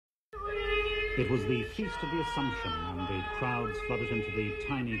It was the Feast of the Assumption, and the crowds flooded into the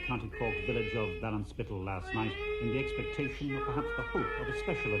tiny County Cork village of Ballinspittle last night in the expectation or perhaps the hope of a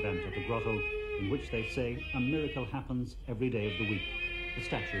special event at the grotto in which they say a miracle happens every day of the week. The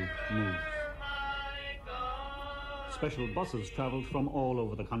statue moves. Special buses travelled from all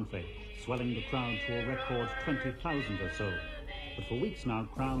over the country, swelling the crowd to a record 20,000 or so. But for weeks now,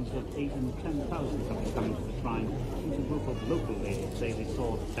 crowds of 8,000 and 10,000 have been coming to the shrine, since a group of local ladies say they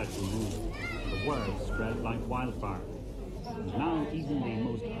saw the statue move. The word spread like wildfire. And now even the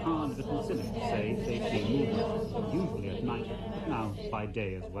most hard-bitten cynics say they see movement, usually at night, but now by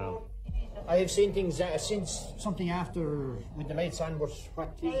day as well. I have seen things since something after with the lights on, but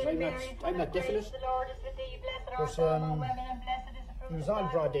what is, I'm not definite. But it was all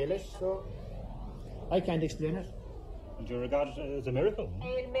broad daylight, so I can't explain it. Would you regard it as a miracle?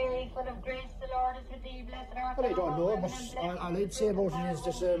 Hail Mary, full of grace, the Lord is with thee, blessed art thou. Well, I don't know, but all I'd say about it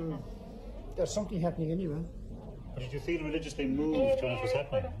is there's something happening anyway. But did you feel religiously moved when it was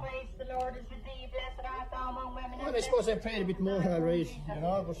happening? The Lord is with thee, blessed art thou among women. Well, I suppose I prayed a bit more, all right, you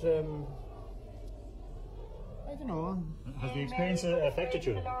know, but I don't know. Has the experience affected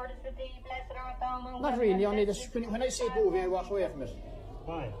you? Not really, only when I see it moving, I walk away from it.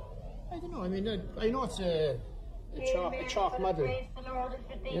 Why? I don't know, I mean, I know it's a chalk model,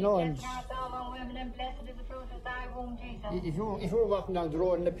 you know, and if you were walking down the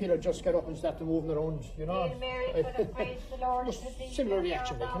road and the pillar just got up and started moving around, you know, similar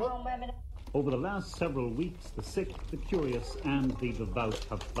reaction, like, you know. Over the last several weeks, the sick, the curious and the devout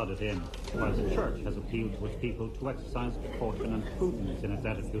have flooded in, while the church has appealed to its people to exercise caution and prudence in its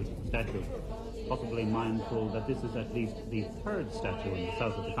attitude to the statue, possibly mindful that this is at least the third statue in the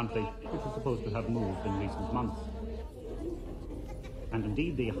south of the country which is supposed to have moved in recent months. And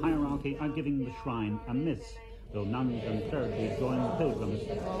indeed the hierarchy are giving the shrine a miss, though nuns and clergy join the pilgrims,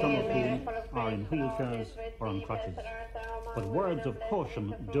 some of whom are in wheelchairs or on crutches. But words of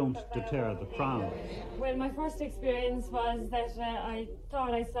caution don't deter the crowd. Well, my first experience was that I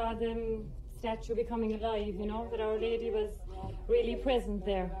thought I saw the statue becoming alive, you know, that Our Lady was really present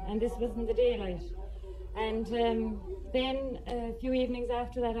there, and this was in the daylight. And then a few evenings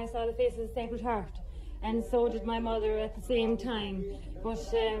after that I saw the face of the Sacred Heart, and so did my mother at the same time. But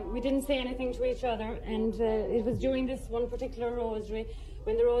we didn't say anything to each other, and it was during this one particular rosary.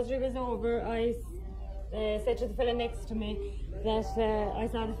 When the rosary was over, I said to the fellow next to me that I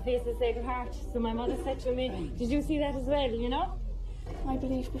saw the face of the Sacred Heart. So my mother said to me, did you see that as well, you know? I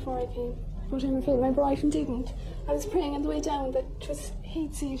believed before I came, but I'm afraid my boyfriend didn't. I was praying on the way down that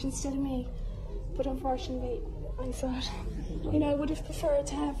he'd see it instead of me, but unfortunately I saw it. You know, I would have preferred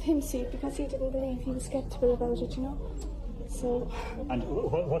to have him see it because he didn't believe, he was sceptical about it, you know. So. And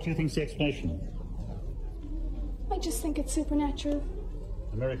what do you think's the explanation? I just think it's supernatural.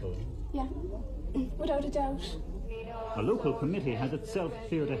 A miracle? Yeah, without a doubt. A local committee has itself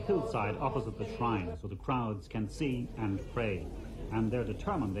cleared a hillside opposite the shrine so the crowds can see and pray. And they're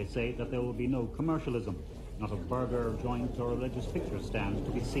determined, they say, that there will be no commercialism, not a burger joint or a religious picture stand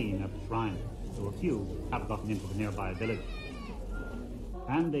to be seen at the shrine, though a few have gotten into the nearby village.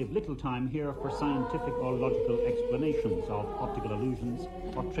 And they've little time here for scientific or logical explanations of optical illusions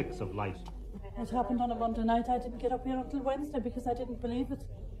or tricks of light. It happened on a Monday night. I didn't get up here until Wednesday because I didn't believe it.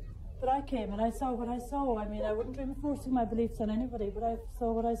 But I came and I saw what I saw. I mean, I wouldn't dream of forcing my beliefs on anybody, but I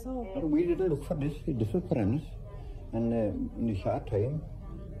saw what I saw. We didn't look for this appearance and in a short time,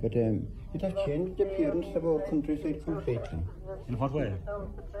 but it has changed the appearance of our countryside completely. In what way?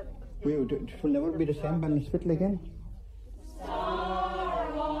 It will never be the same Ballinspittle again.